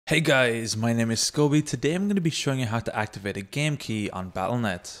Hey guys, my name is Scoby. Today I'm going to be showing you how to activate a game key on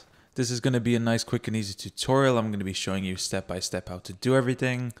Battle.net. This is going to be a nice, quick and easy tutorial. I'm going to be showing you step by step how to do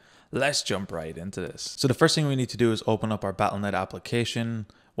everything. Let's jump right into this. So the first thing we need to do is open up our Battle.net application.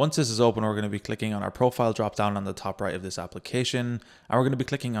 Once this is open, we're going to be clicking on our profile drop down on the top right of this application, and we're going to be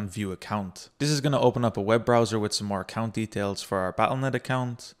clicking on view account. This is going to open up a web browser with some more account details for our Battle.net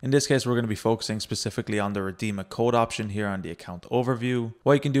account. In this case, we're going to be focusing specifically on the redeem a code option here on the account overview.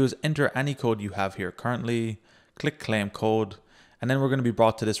 What you can do is enter any code you have here currently, click claim code, and then we're going to be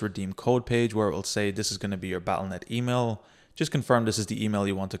brought to this redeem code page where it will say this is going to be your Battle.net email. Just confirm this is the email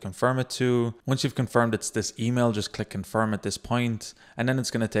you want to confirm it to. Once you've confirmed it's this email, just click confirm at this point, and then it's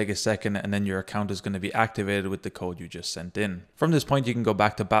going to take a second, and then your account is going to be activated with the code you just sent in. From this point, you can go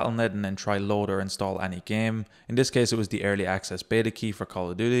back to Battle.net and then try load or install any game. In this case, it was the early access beta key for Call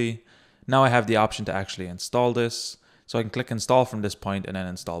of Duty. Now I have the option to actually install this, so I can click install from this point and then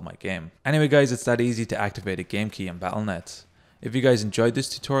install my game. Anyway guys, it's that easy to activate a game key in Battle.net. If you guys enjoyed this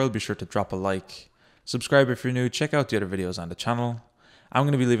tutorial, be sure to drop a like. Subscribe if you're new, check out the other videos on the channel. I'm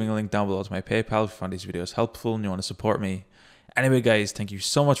going to be leaving a link down below to my PayPal if you find these videos helpful and you want to support me. Anyway guys, thank you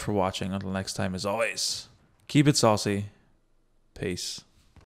so much for watching. Until next time, as always, keep it saucy. Peace.